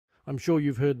I'm sure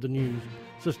you've heard the news.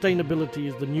 Sustainability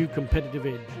is the new competitive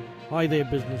edge. Hi there,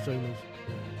 business owners.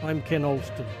 I'm Ken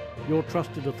Alston, your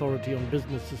trusted authority on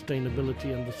business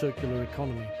sustainability and the circular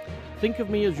economy. Think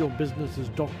of me as your business's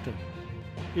doctor.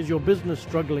 Is your business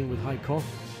struggling with high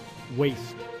costs,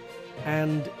 waste,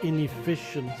 and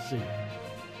inefficiency?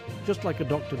 Just like a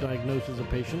doctor diagnoses a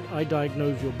patient, I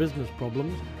diagnose your business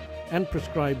problems and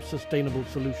prescribe sustainable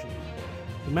solutions.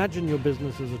 Imagine your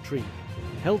business as a tree.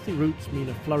 Healthy roots mean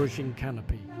a flourishing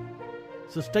canopy.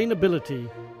 Sustainability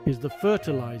is the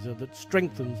fertilizer that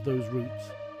strengthens those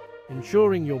roots,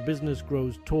 ensuring your business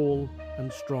grows tall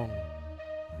and strong.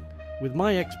 With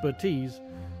my expertise,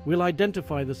 we'll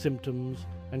identify the symptoms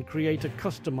and create a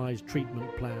customized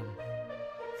treatment plan.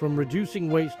 From reducing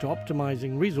waste to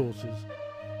optimizing resources,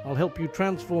 I'll help you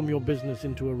transform your business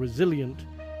into a resilient,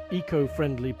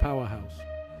 eco-friendly powerhouse.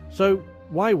 So,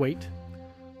 why wait?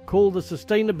 Call the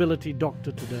Sustainability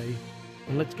Doctor today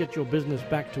and let's get your business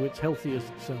back to its healthiest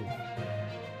self.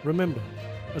 Remember,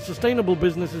 a sustainable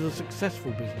business is a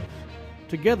successful business.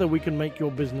 Together we can make your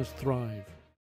business thrive.